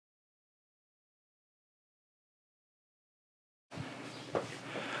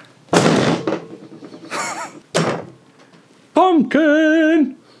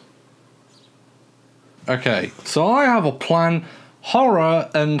pumpkin. Okay, so I have a plan. Horror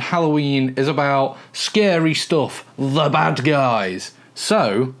and Halloween is about scary stuff, the bad guys.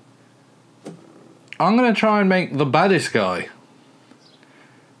 So, I'm gonna try and make the baddest guy.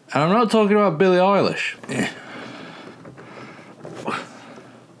 And I'm not talking about Billie Eilish.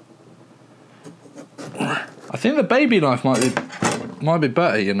 I think the baby knife might be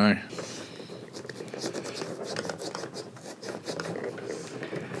better, you know.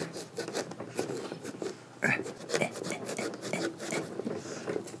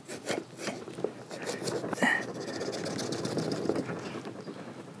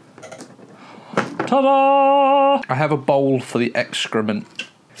 Ta-da! I have a bowl for the excrement.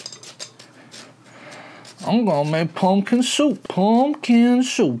 I'm gonna make pumpkin soup. Pumpkin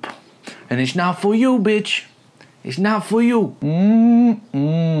soup. And it's not for you, bitch. It's not for you.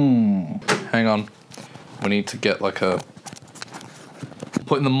 Hang on. We need to get like a...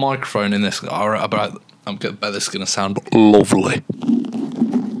 Putting the microphone in this. Alright, I bet this is gonna sound lovely.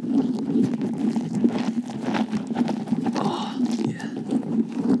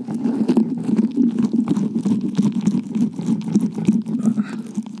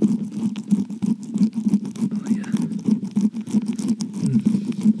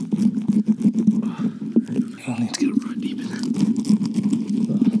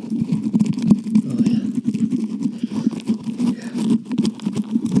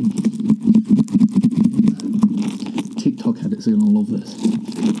 TikTok edits are gonna love this.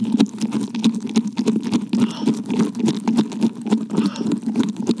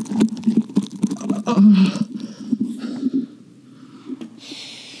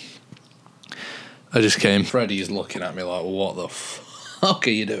 I just came. Freddie's looking at me like, what the fuck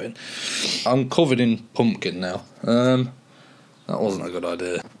are you doing? I'm covered in pumpkin now. That wasn't a good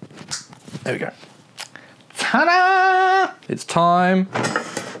idea. There we go. Ta-da! It's time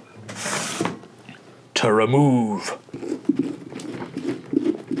to remove.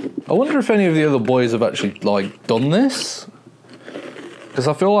 I wonder if any of the other boys have actually, like, done this. Because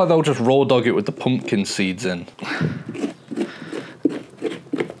I feel like they'll just raw dog it with the pumpkin seeds in.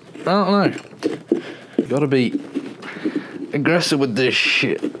 I don't know. You gotta be aggressive with this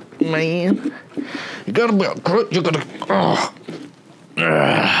shit, man. You gotta be aggressive. You gotta.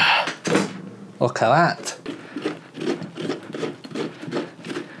 Look at that.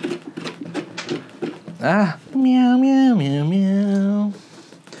 Ah. Meow, meow, meow, meow.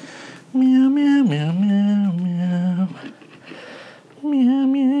 Meow, meow, meow, meow, meow. Meow,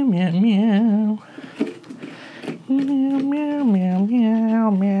 meow, meow, meow. Meow, meow, meow, meow,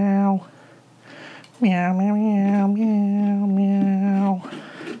 meow. Meow, meow, meow, meow, meow.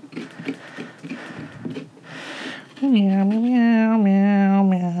 Meow, meow, meow,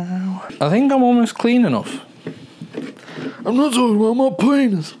 meow. I think I'm almost clean enough. I'm not talking about my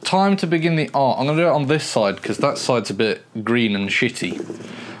penis. Time to begin the art. I'm going to do it on this side because that side's a bit green and shitty.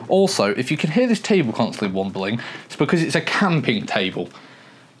 Also, if you can hear this table constantly wobbling, it's because it's a camping table.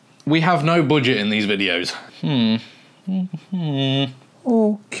 We have no budget in these videos.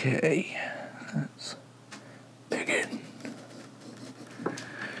 Okay. Let's begin.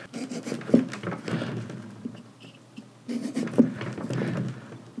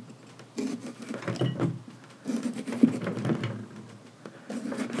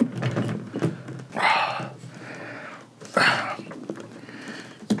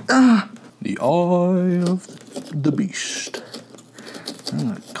 The eye of the beast. I'm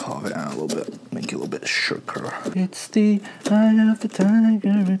gonna carve it out a little bit, make it a little bit sugar. It's the eye of the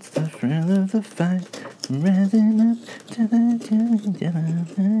tiger, it's the thrill of the fight, rising up to the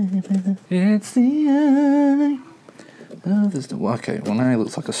it's the eye of the... Okay, well now he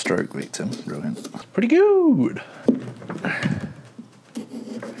looks like a stroke victim. Brilliant. Pretty good.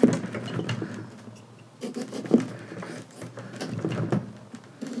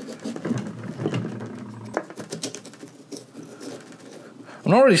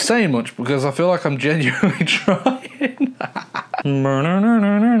 I'm not really saying much because I feel like I'm genuinely trying.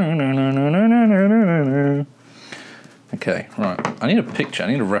 Okay, right. I need a picture. I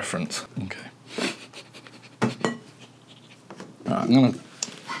need a reference. Okay. Right, I'm gonna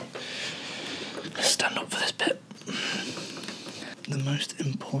stand up for this bit. The most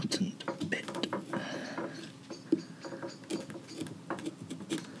important bit.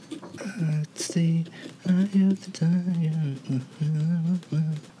 It's the eye of the tiger.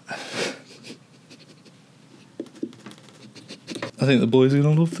 I think the boys are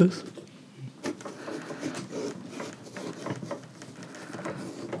gonna love this.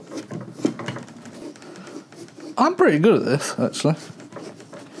 I'm pretty good at this, actually.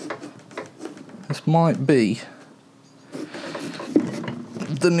 This might be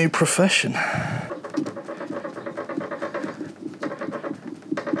the new profession.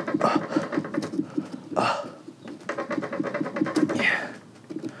 Yeah.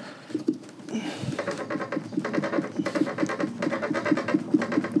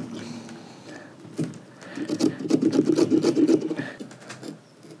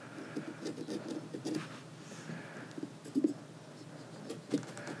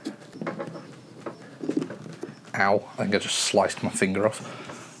 Ow, I think I just sliced my finger off.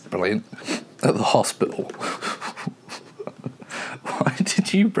 Brilliant. At the hospital. Why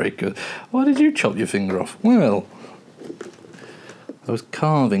did you break it? Why did you chop your finger off? Well, I was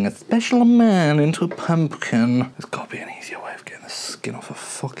carving a special man into a pumpkin. There's got to be an easier way of getting the skin off a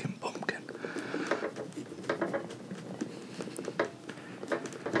fucking pumpkin.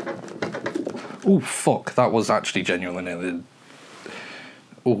 Oh, fuck, that was actually genuinely...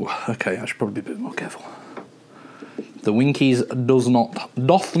 Oh, okay, I should probably be a bit more careful. The Winkies doth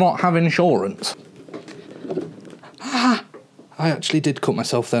not have insurance. Ah! I actually did cut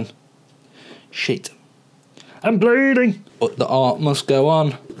myself then. Shit. I'm bleeding! But the art must go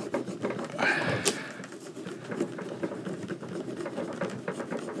on.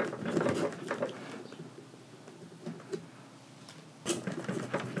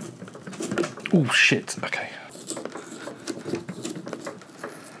 Oh shit, okay.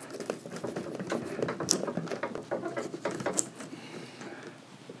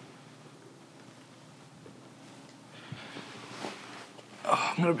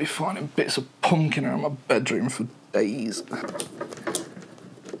 I'm going to be finding bits of pumpkin around my bedroom for days.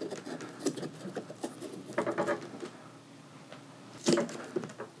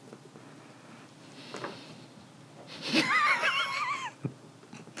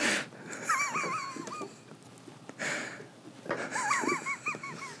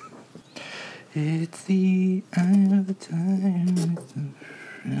 It's the end of the time, it's the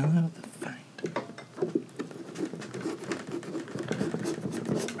thrill of the fight.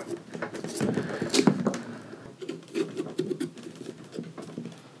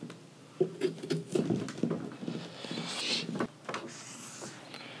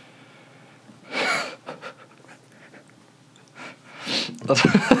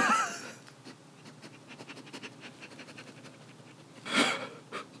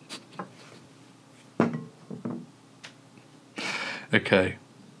 Okay,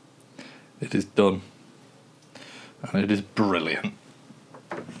 it is done, and it is brilliant.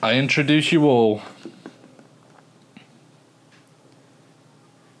 I introduce you all.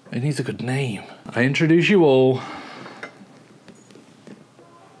 It needs a good name. I introduce you all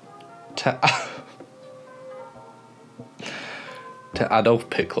to Adolf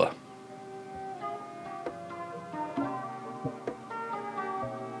Pickler.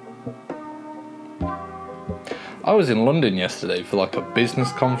 I was in London yesterday for like a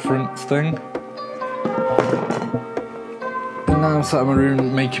business conference thing. And now I'm sat in my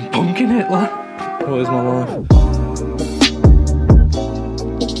room making Pumpkin Hitler. What is my life?